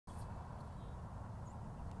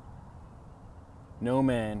no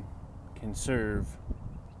man can serve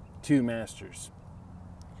two masters.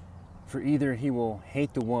 For either he will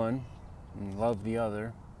hate the one and love the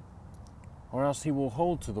other, or else he will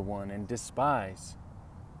hold to the one and despise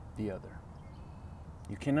the other.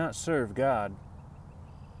 You cannot serve God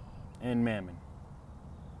and mammon.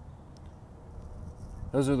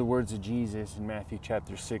 Those are the words of Jesus in Matthew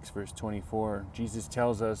chapter 6, verse 24. Jesus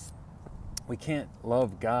tells us we can't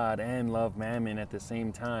love God and love mammon at the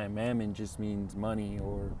same time. Mammon just means money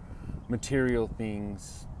or material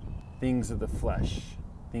things, things of the flesh,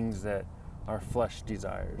 things that our flesh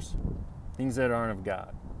desires, things that aren't of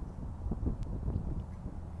God.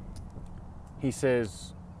 He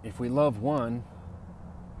says, if we love one,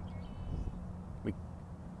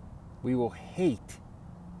 we will hate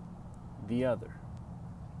the other.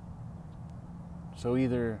 So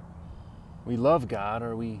either we love God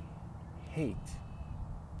or we hate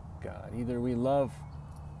God. Either we love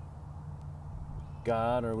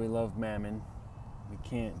God or we love mammon. We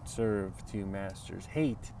can't serve two masters.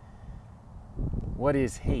 Hate. What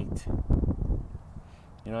is hate?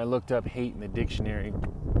 You know, I looked up hate in the dictionary.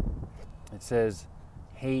 It says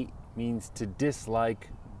hate means to dislike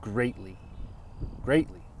greatly.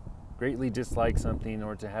 Greatly. Greatly dislike something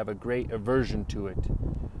or to have a great aversion to it.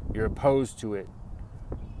 You're opposed to it.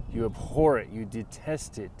 You abhor it. You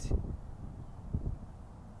detest it.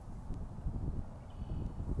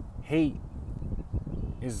 Hate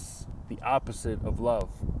is the opposite of love.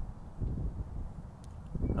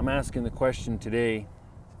 I'm asking the question today,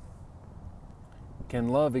 can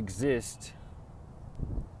love exist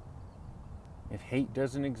if hate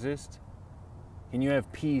doesn't exist? Can you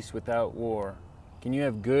have peace without war? Can you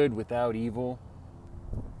have good without evil?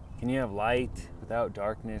 Can you have light without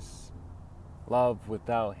darkness? Love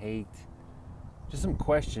without hate? Just some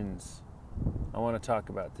questions I want to talk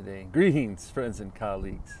about today. Greetings, friends and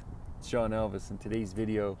colleagues. It's Sean Elvis. In today's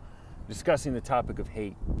video, discussing the topic of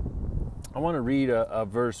hate. I want to read a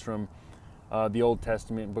verse from the Old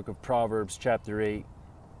Testament, book of Proverbs, chapter 8,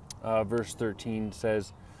 verse 13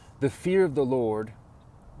 says, "The fear of the Lord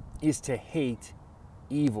is to hate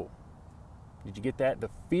evil." Did you get that? The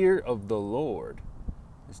fear of the Lord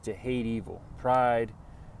is to hate evil. Pride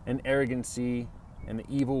and arrogancy and the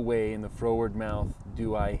evil way and the froward mouth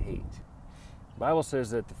do I hate. The Bible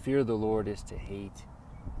says that the fear of the Lord is to hate.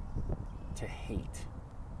 To hate.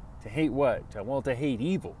 To hate what? Well, to hate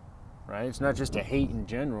evil, right? It's not just to hate in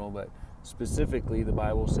general, but specifically the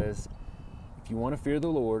Bible says if you want to fear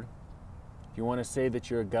the Lord, if you want to say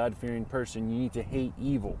that you're a God-fearing person, you need to hate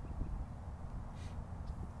evil.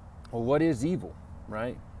 Well, what is evil,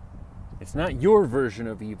 right? It's not your version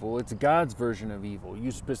of evil, it's God's version of evil.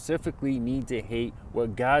 You specifically need to hate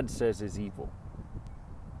what God says is evil.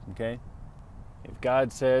 Okay? If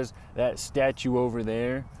God says that statue over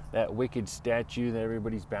there, that wicked statue that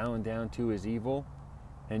everybody's bowing down to is evil,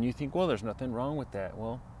 and you think, well, there's nothing wrong with that.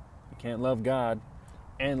 Well, you can't love God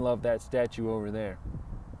and love that statue over there.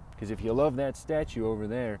 Because if you love that statue over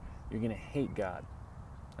there, you're going to hate God.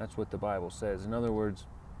 That's what the Bible says. In other words,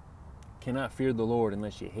 cannot fear the Lord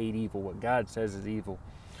unless you hate evil. What God says is evil.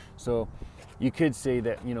 So you could say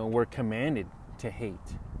that, you know, we're commanded to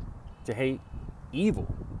hate evil,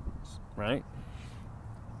 right?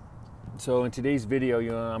 So in today's video,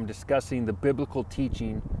 you know, I'm discussing the biblical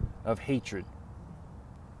teaching of hatred.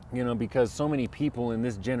 You know, because so many people in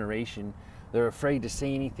this generation, they're afraid to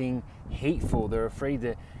say anything hateful. They're afraid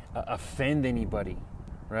to offend anybody,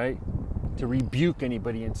 right? To rebuke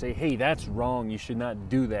anybody and say, hey, that's wrong. You should not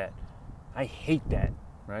do that. I hate that,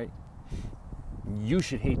 right? You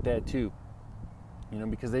should hate that too, you know,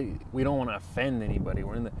 because we don't want to offend anybody.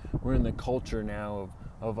 We're in the culture now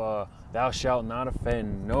of thou shalt not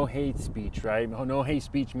offend, no hate speech, right? No hate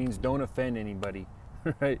speech means don't offend anybody,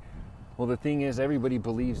 right? Well, the thing is, everybody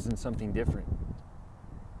believes in something different.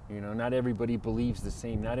 You know, not everybody believes the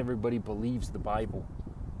same. Not everybody believes the Bible.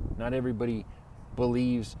 Not everybody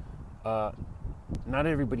believes. Not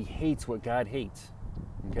everybody hates what God hates.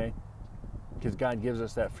 Okay. Because God gives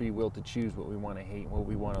us that free will to choose what we want to hate and what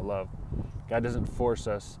we want to love. God doesn't force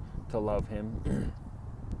us to love Him.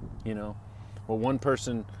 You know, well, one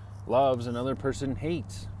person loves, another person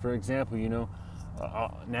hates. For example, you know,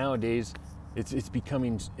 nowadays it's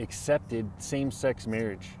becoming accepted same-sex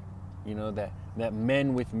marriage. You know, that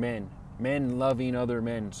men with men loving other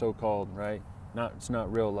men, so-called, right? It's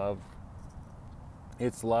not real love.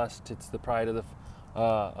 It's lust. It's the pride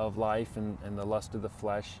of life and the lust of the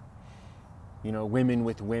flesh. You know, women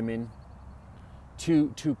with women,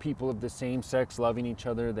 two people of the same sex loving each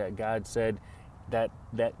other, that God said that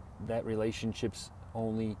relationship's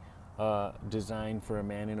only designed for a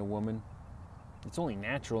man and a woman. It's only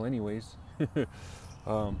natural anyways. But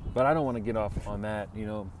I don't want to get off on that, you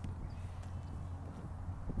know.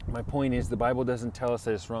 My point is, the Bible doesn't tell us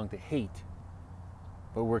that it's wrong to hate,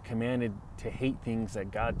 but we're commanded to hate things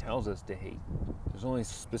that God tells us to hate. There's only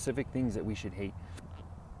specific things that we should hate.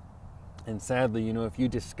 And sadly, you know, if you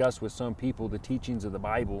discuss with some people the teachings of the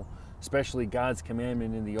Bible, especially God's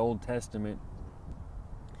commandment in the Old Testament,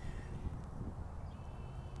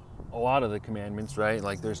 a lot of the commandments, right?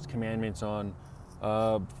 Like there's commandments on,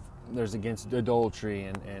 there's against adultery,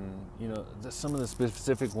 and you know, some of the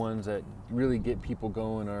specific ones that really get people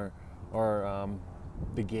going are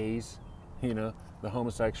the gays, you know, the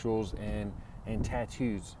homosexuals, and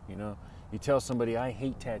tattoos. You know, you tell somebody, I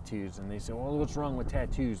hate tattoos, and they say, well, what's wrong with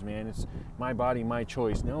tattoos, man? It's my body, my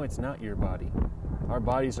choice. No, it's not your body. Our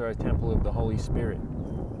bodies are a temple of the Holy Spirit.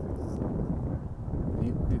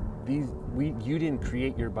 You didn't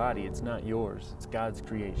create your body. It's not yours. It's God's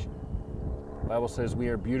creation. The Bible says we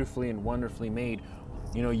are beautifully and wonderfully made.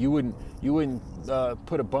 You know, you wouldn't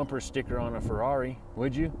put a bumper sticker on a Ferrari,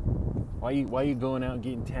 would you? Why are you going out and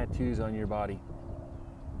getting tattoos on your body?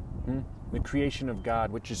 The creation of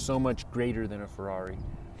God, which is so much greater than a Ferrari,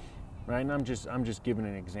 right? And I'm just giving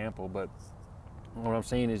an example, but what I'm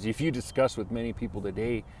saying is, if you discuss with many people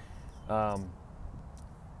today,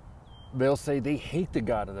 they'll say they hate the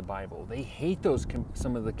God of the Bible. They hate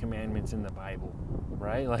some of the commandments in the Bible,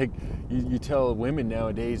 right? Like you tell women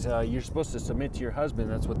nowadays, you're supposed to submit to your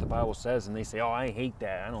husband. That's what the Bible says. And they say, oh, I hate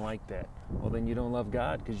that. I don't like that. Well, then you don't love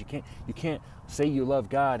God, because you can't say you love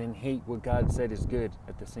God and hate what God said is good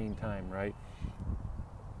at the same time, right?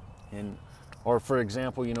 Or for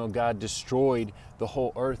example, you know, God destroyed the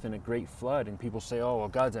whole earth in a great flood, and people say, oh, well,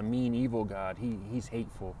 God's a mean, evil God. He's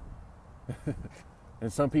hateful.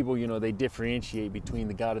 And some people, you know, they differentiate between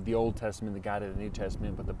the God of the Old Testament and the God of the New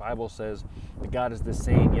Testament, but the Bible says the God is the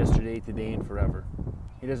same yesterday, today, and forever.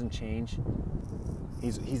 He doesn't change.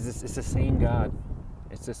 It's the same God.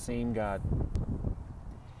 It's the same God.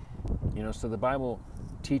 You know, so the Bible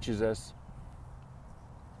teaches us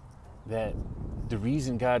that the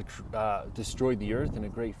reason God destroyed the earth in a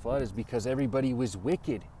great flood is because everybody was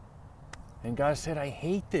wicked. And God said, I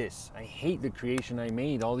hate this. I hate the creation I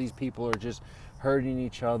made. All these people are just hurting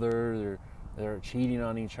each other. They're cheating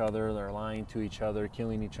on each other. They're lying to each other,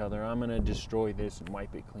 killing each other. I'm going to destroy this and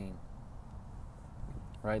wipe it clean.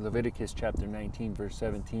 Right? Leviticus chapter 19, verse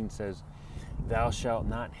 17 says, thou shalt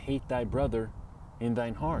not hate thy brother in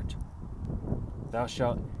thine heart. Thou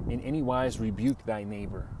shalt in any wise rebuke thy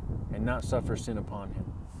neighbor and not suffer sin upon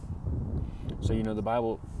him. So, you know, the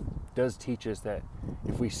Bible does teach us that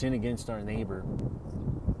if we sin against our neighbor,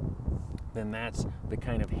 then that's the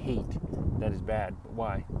kind of hate that is bad. But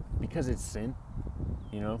why? Because it's sin.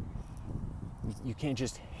 You know, you can't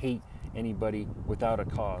just hate anybody without a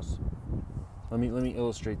cause. Let me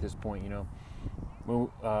illustrate this point. You know,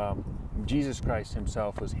 when Jesus Christ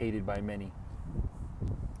himself was hated by many.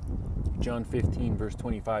 John 15 verse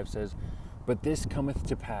 25 says, but this cometh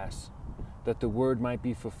to pass, that the word might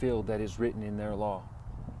be fulfilled that is written in their law.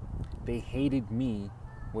 They hated me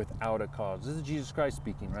without a cause. This is Jesus Christ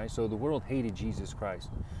speaking, right? So the world hated Jesus Christ.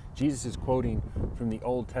 Jesus is quoting from the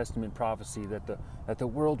Old Testament prophecy that the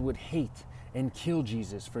world would hate and kill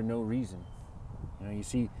Jesus for no reason. You know, you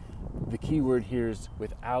see, the key word here is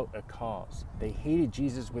without a cause. They hated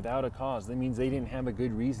Jesus without a cause. That means they didn't have a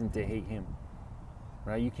good reason to hate him,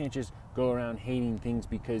 right? You can't just go around hating things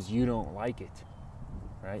because you don't like it,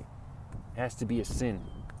 right? It has to be a sin.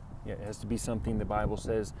 Yeah, it has to be something the Bible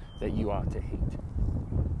says that you ought to hate.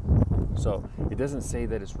 So it doesn't say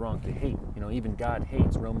that it's wrong to hate. You know, even God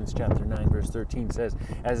hates. Romans chapter 9 verse 13 says,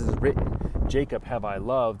 as is written, Jacob have I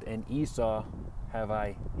loved and Esau have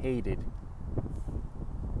I hated.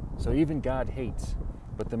 So even God hates.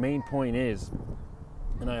 But the main point is,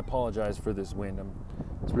 and I apologize for this wind.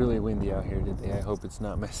 It's really windy out here today. I hope it's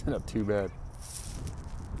not messing up too bad.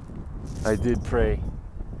 I did pray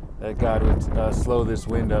that God would slow this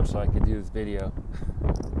wind up so I could do this video.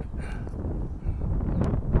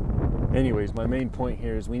 Anyways, my main point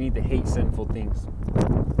here is we need to hate sinful things.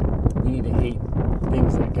 We need to hate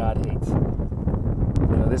things that God hates.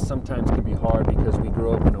 You know, this sometimes can be hard because we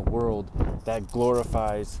grow up in a world that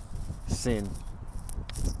glorifies sin.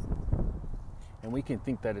 And we can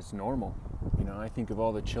think that it's normal. You know, I think of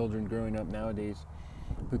all the children growing up nowadays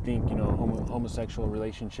who think, you know, homosexual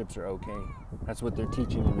relationships are okay. That's what they're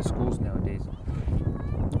teaching in the schools nowadays.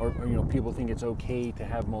 Or, you know, people think it's okay to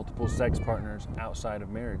have multiple sex partners outside of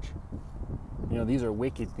marriage. You know, these are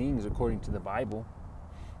wicked things according to the Bible,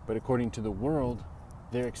 but according to the world,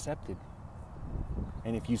 they're accepted.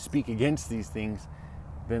 And if you speak against these things,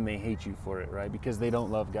 then they hate you for it, right? Because they don't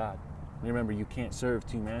love God. Remember, you can't serve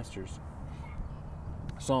two masters.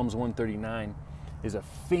 Psalms 139 is a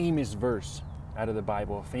famous verse out of the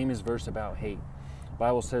Bible, a famous verse about hate. The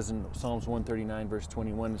Bible says in Psalms 139 verse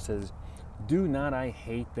 21, it says, "Do not I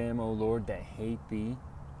hate them, O Lord, that hate thee?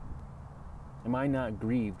 Am I not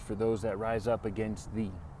grieved for those that rise up against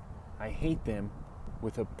thee? I hate them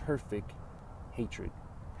with a perfect hatred."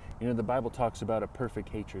 You know, the Bible talks about a perfect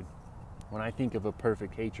hatred. When I think of a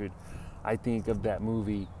perfect hatred, I think of that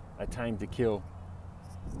movie, A Time to Kill,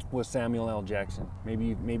 with Samuel L. Jackson.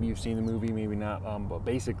 Maybe you've seen the movie, maybe not. But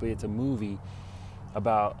basically, it's a movie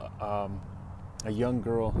about a young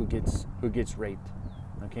girl who gets raped.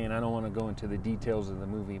 Okay, and I don't want to go into the details of the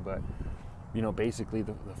movie, but you know, basically,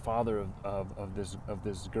 the father of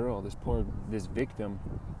this girl, this victim,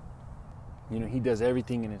 you know, he does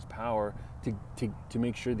everything in his power to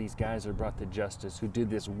make sure these guys are brought to justice who did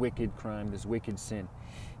this wicked crime, this wicked sin,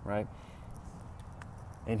 right?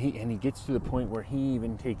 And he gets to the point where he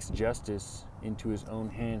even takes justice into his own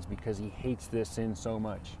hands because he hates this sin so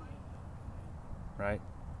much, right?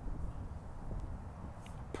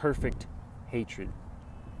 Perfect hatred.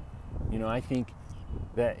 You know, I think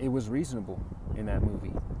that it was reasonable in that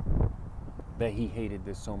movie that he hated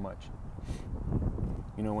this so much.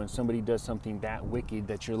 You know, when somebody does something that wicked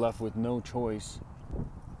that you're left with no choice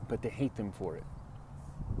but to hate them for it.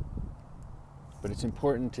 But it's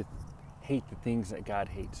important to hate the things that God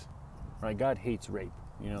hates, right? God hates rape.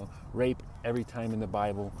 You know, rape every time in the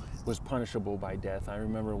Bible was punishable by death. I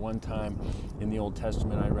remember one time in the Old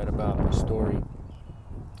Testament I read about a story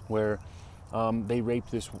where they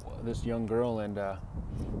raped this young girl, and the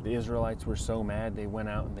Israelites were so mad they went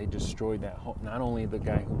out and they destroyed not only the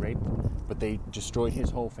guy who raped, but they destroyed his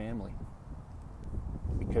whole family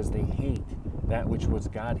because they hate that which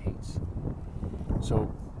God hates.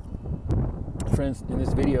 So, friends, in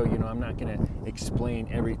this video, you know, I'm not going to explain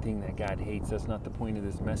everything that God hates. That's not the point of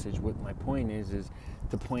this message. What my point is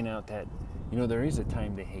to point out that, you know, there is a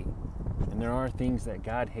time to hate. And there are things that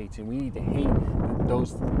God hates, and we need to hate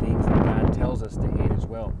those things that God tells us to hate as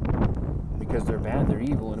well. Because they're bad, they're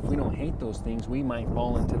evil, and if we don't hate those things, we might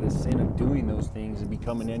fall into the sin of doing those things and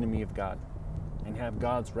become an enemy of God and have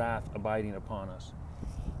God's wrath abiding upon us.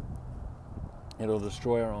 It'll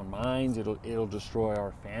destroy our own minds, it'll destroy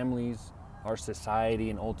our families, our society,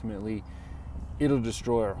 and ultimately it'll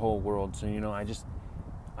destroy our whole world. So, you know, I just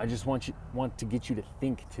want to get you to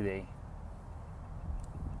think today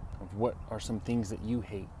of what are some things that you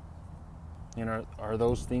hate. And are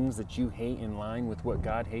those things that you hate in line with what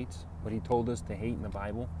God hates, what he told us to hate in the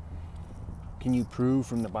Bible? Can you prove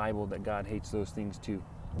from the Bible that God hates those things too?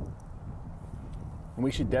 And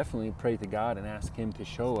we should definitely pray to God and ask him to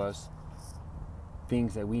show us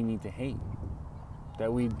things that we need to hate,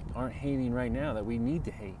 that we aren't hating right now, that we need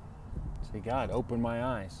to hate. Say, God, open my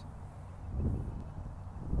eyes.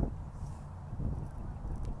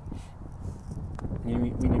 We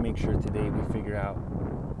need to make sure today we figure out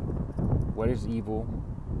what is evil,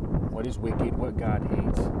 what is wicked, what God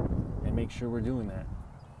hates, and make sure we're doing that.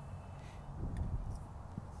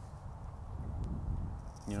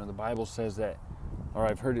 You know, the Bible says that, or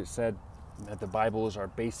I've heard it said, that the Bible is our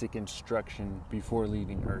basic instruction before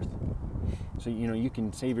leaving earth. So, you know, you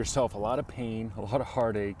can save yourself a lot of pain, a lot of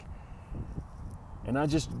heartache, and not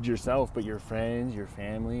just yourself, but your friends, your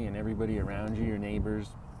family, and everybody around you, your neighbors.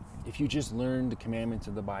 If you just learn the commandments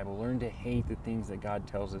of the Bible, learn to hate the things that God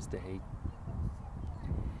tells us to hate.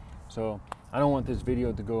 So, I don't want this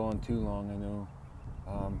video to go on too long. I know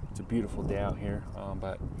it's a beautiful day out here,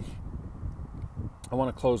 but I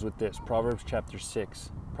want to close with this. Proverbs chapter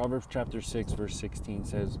 6. Proverbs chapter 6 verse 16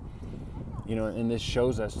 says, you know, and this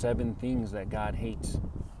shows us 7 things that God hates.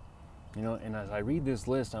 You know, and as I read this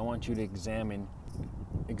list, I want you to examine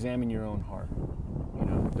your own heart. You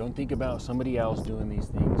know, don't think about somebody else doing these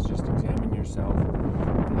things. Just examine yourself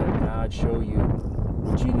and let God show you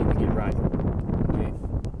what you need to get right. Okay?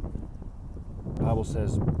 The Bible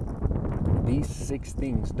says, these 6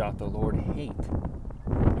 things doth the Lord hate.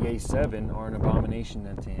 Yea, 7 are an abomination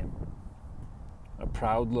unto him. A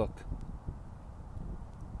proud look,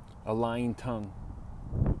 a lying tongue,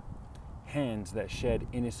 hands that shed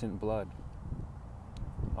innocent blood,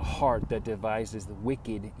 a heart that devises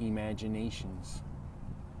wicked imaginations,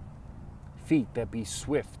 feet that be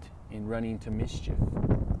swift in running to mischief,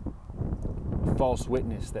 a false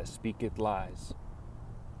witness that speaketh lies,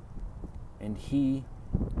 and he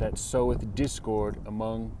that soweth discord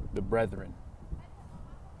among the brethren.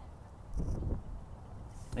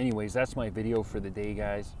 Anyways, that's my video for the day,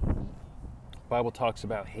 guys. The Bible talks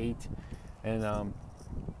about hate, and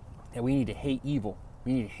we need to hate evil.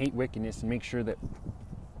 We need to hate wickedness and make sure that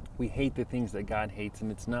We hate the things that God hates,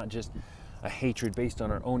 and it's not just a hatred based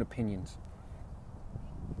on our own opinions.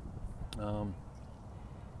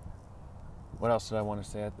 What else did I want to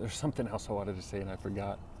say? There's something else I wanted to say and I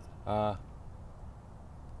forgot.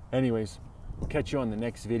 Anyways, we'll catch you on the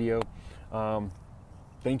next video.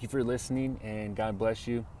 Thank you for listening, and God bless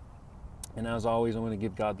you. And as always, I'm going to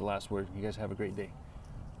give God the last word. You guys have a great day.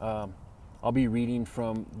 I'll be reading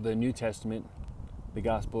from the New Testament, the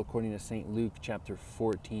Gospel according to St. Luke, chapter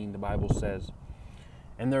 14. The Bible says,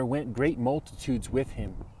 "And there went great multitudes with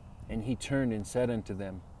him, and he turned and said unto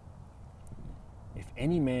them, If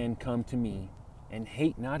any man come to me, and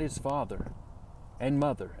hate not his father, and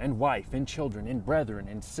mother, and wife, and children, and brethren,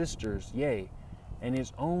 and sisters, yea, and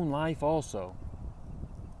his own life also,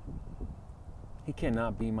 he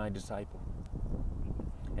cannot be my disciple.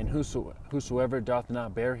 And whosoever doth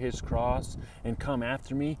not bear his cross, and come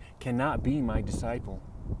after me, cannot be my disciple.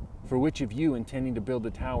 For which of you, intending to build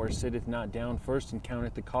a tower, sitteth not down first and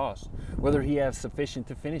counteth the cost, whether he have sufficient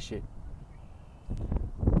to finish it?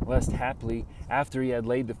 Lest haply, after he had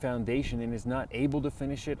laid the foundation and is not able to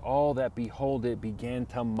finish it, all that behold it began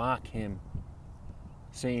to mock him,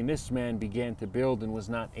 saying, This man began to build and was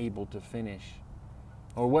not able to finish.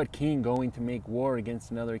 Or what king going to make war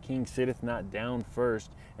against another king sitteth not down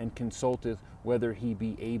first and consulteth whether he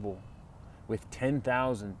be able with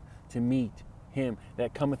 10,000 to meet him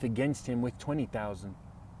that cometh against him with 20,000?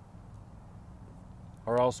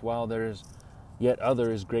 Or else, while there is yet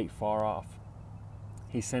other is great far off,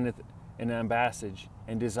 he sendeth an ambassage,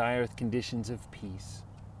 and desireth conditions of peace.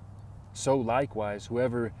 So likewise,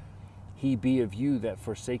 whoever he be of you that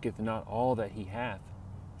forsaketh not all that he hath,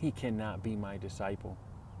 he cannot be my disciple.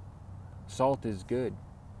 Salt is good,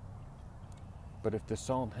 but if the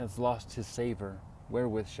salt has lost his savor,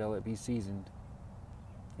 wherewith shall it be seasoned?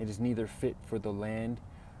 It is neither fit for the land,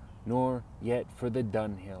 nor yet for the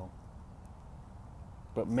dunghill,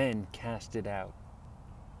 but men cast it out.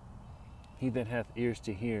 He that hath ears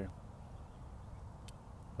to hear,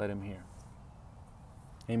 let him hear."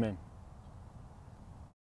 Amen.